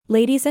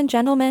Ladies and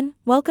gentlemen,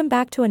 welcome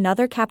back to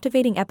another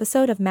captivating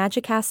episode of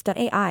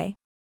Magicast.ai.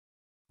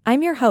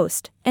 I'm your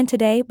host, and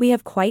today we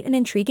have quite an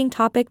intriguing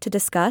topic to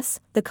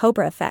discuss: the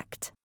cobra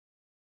effect.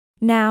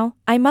 Now,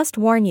 I must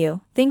warn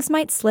you, things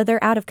might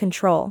slither out of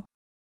control.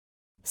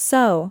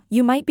 So,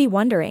 you might be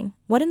wondering,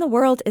 what in the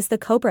world is the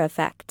cobra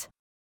effect?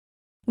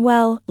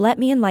 Well, let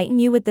me enlighten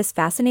you with this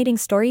fascinating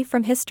story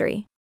from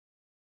history.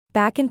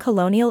 Back in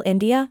colonial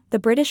India, the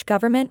British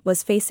government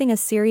was facing a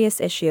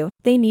serious issue.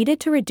 They needed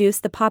to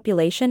reduce the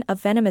population of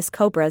venomous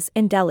cobras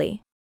in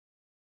Delhi.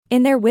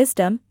 In their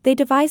wisdom, they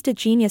devised a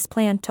genius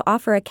plan to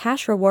offer a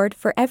cash reward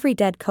for every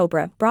dead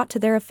cobra brought to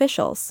their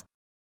officials.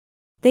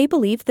 They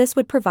believed this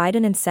would provide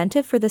an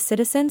incentive for the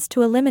citizens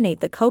to eliminate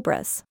the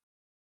cobras.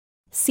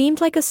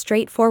 Seemed like a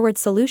straightforward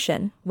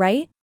solution,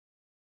 right?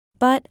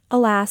 But,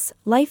 alas,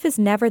 life is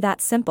never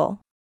that simple.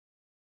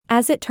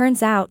 As it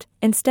turns out,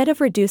 instead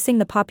of reducing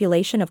the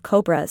population of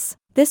cobras,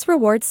 this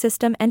reward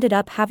system ended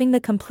up having the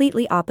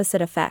completely opposite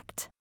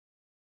effect.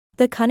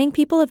 The cunning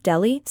people of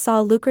Delhi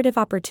saw a lucrative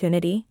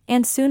opportunity,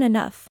 and soon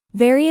enough,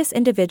 various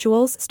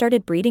individuals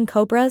started breeding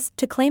cobras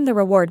to claim the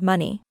reward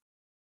money.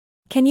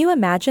 Can you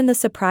imagine the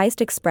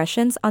surprised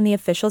expressions on the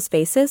officials'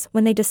 faces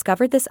when they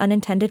discovered this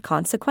unintended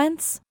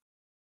consequence?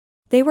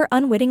 They were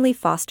unwittingly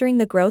fostering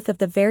the growth of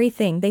the very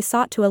thing they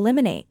sought to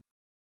eliminate.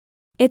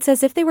 It's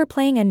as if they were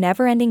playing a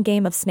never-ending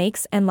game of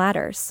snakes and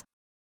ladders.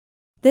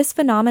 This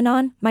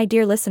phenomenon, my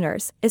dear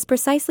listeners, is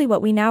precisely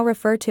what we now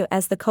refer to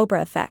as the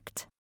cobra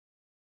effect.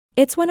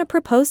 It's when a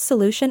proposed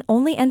solution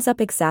only ends up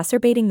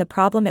exacerbating the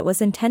problem it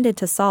was intended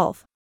to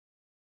solve.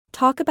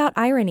 Talk about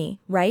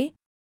irony, right?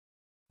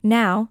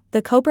 Now,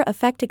 the cobra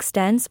effect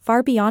extends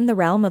far beyond the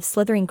realm of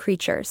slithering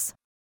creatures.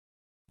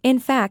 In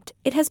fact,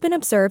 it has been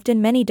observed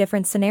in many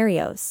different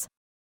scenarios.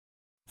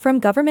 From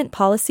government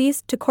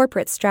policies to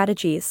corporate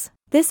strategies,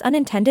 this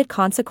unintended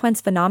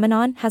consequence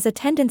phenomenon has a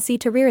tendency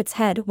to rear its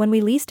head when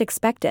we least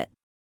expect it.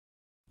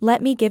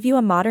 Let me give you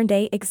a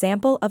modern-day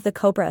example of the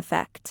cobra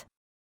effect.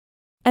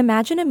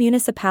 Imagine a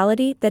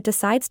municipality that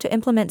decides to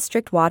implement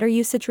strict water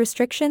usage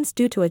restrictions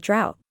due to a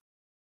drought.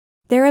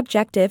 Their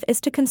objective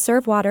is to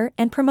conserve water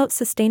and promote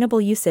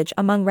sustainable usage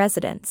among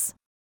residents.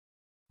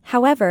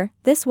 However,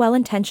 this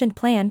well-intentioned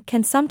plan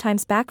can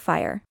sometimes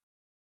backfire.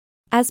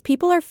 As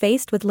people are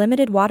faced with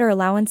limited water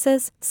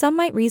allowances, some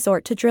might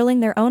resort to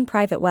drilling their own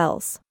private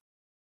wells.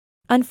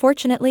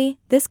 Unfortunately,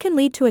 this can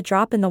lead to a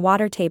drop in the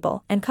water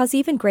table and cause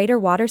even greater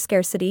water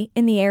scarcity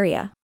in the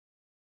area.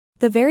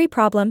 The very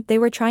problem they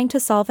were trying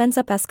to solve ends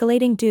up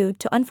escalating due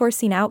to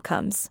unforeseen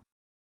outcomes.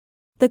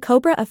 The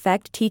cobra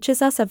effect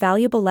teaches us a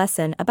valuable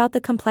lesson about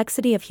the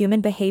complexity of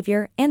human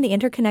behavior and the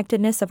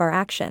interconnectedness of our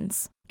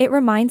actions. It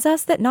reminds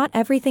us that not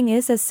everything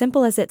is as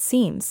simple as it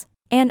seems,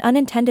 and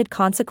unintended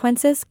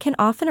consequences can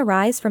often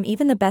arise from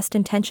even the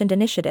best-intentioned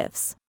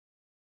initiatives.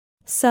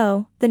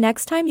 So, the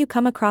next time you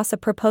come across a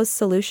proposed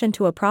solution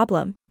to a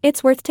problem,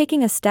 it's worth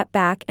taking a step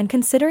back and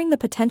considering the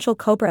potential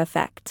cobra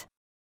effect.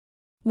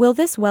 Will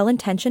this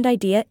well-intentioned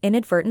idea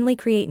inadvertently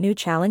create new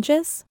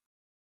challenges?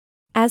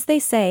 As they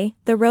say,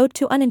 the road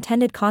to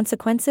unintended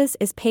consequences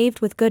is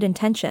paved with good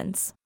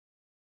intentions.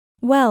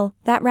 Well,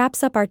 that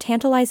wraps up our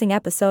tantalizing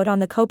episode on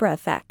the cobra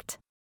effect.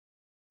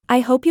 I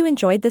hope you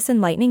enjoyed this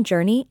enlightening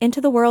journey into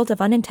the world of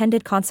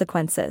unintended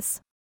consequences.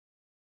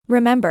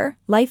 Remember,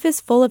 life is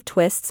full of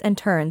twists and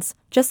turns,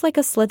 just like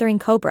a slithering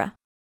cobra.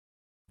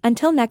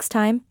 Until next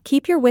time,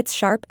 keep your wits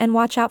sharp and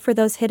watch out for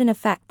those hidden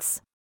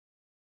effects.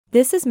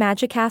 This is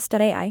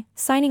Magicast.ai,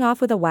 signing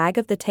off with a wag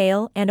of the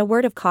tail and a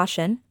word of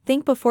caution: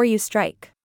 think before you strike.